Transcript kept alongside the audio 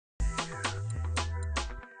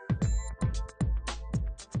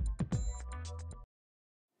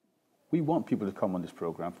We want people to come on this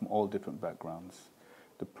program from all different backgrounds.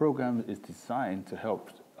 The program is designed to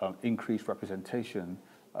help increase representation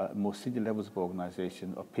at more senior levels of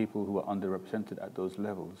organization of people who are underrepresented at those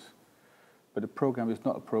levels. But the program is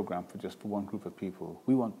not a program for just one group of people.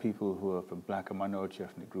 We want people who are from black and minority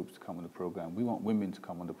ethnic groups to come on the program. We want women to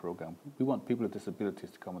come on the program. We want people with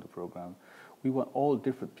disabilities to come on the program. We want all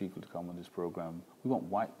different people to come on this program. We want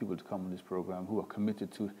white people to come on this program who are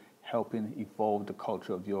committed to helping evolve the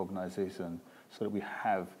culture of the organization so that we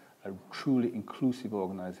have a truly inclusive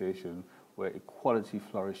organization where equality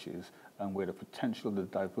flourishes and where the potential of the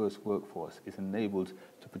diverse workforce is enabled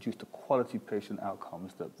to produce the quality patient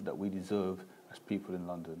outcomes that we deserve as people in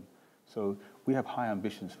London. So we have high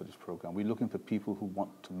ambitions for this program. We're looking for people who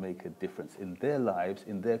want to make a difference in their lives,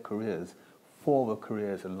 in their careers, for the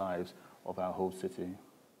careers and lives of our whole city.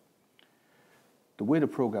 The way the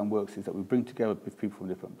program works is that we bring together people from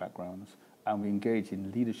different backgrounds and we engage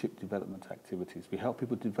in leadership development activities. We help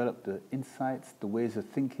people develop the insights, the ways of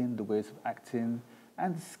thinking, the ways of acting,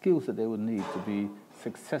 and the skills that they will need to be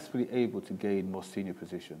successfully able to gain more senior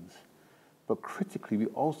positions. But critically, we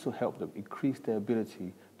also help them increase their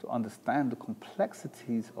ability to understand the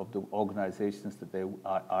complexities of the organizations that they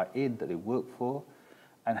are in, that they work for,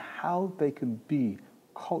 and how they can be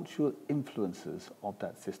cultural influencers of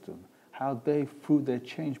that system, how they, through their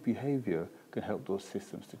change behavior, can help those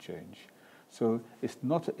systems to change. So it's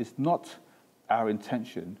not our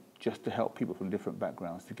intention just to help people from different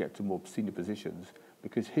backgrounds to get to more senior positions,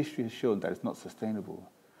 because history has shown that it's not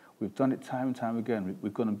sustainable. We've done it time and time again.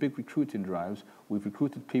 We've gone on big recruiting drives. We've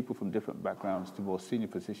recruited people from different backgrounds to more senior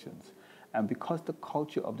positions. And because the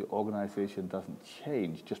culture of the organization doesn't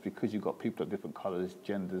change just because you've got people of different colors,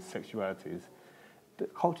 genders, sexualities, the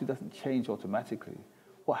culture doesn't change automatically.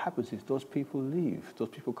 What happens is those people leave. Those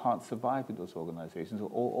people can't survive in those organizations.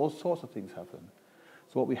 All sorts of things happen.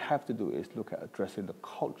 So what we have to do is look at addressing the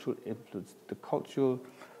cultural influence, the cultural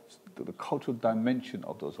dimension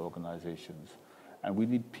of those organizations. And we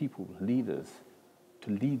need people, leaders,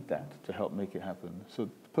 to lead that, to help make it happen. So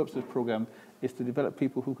the purpose of this program is to develop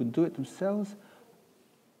people who can do it themselves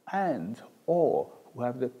and or who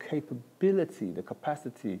have the capability, the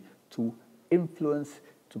capacity to influence,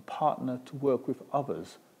 to partner, to work with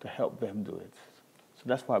others to help them do it. So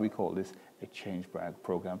that's why we call this a change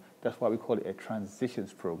program. That's why we call it a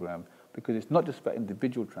transitions program, because it's not just about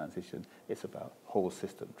individual transition, it's about whole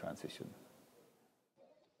system transition.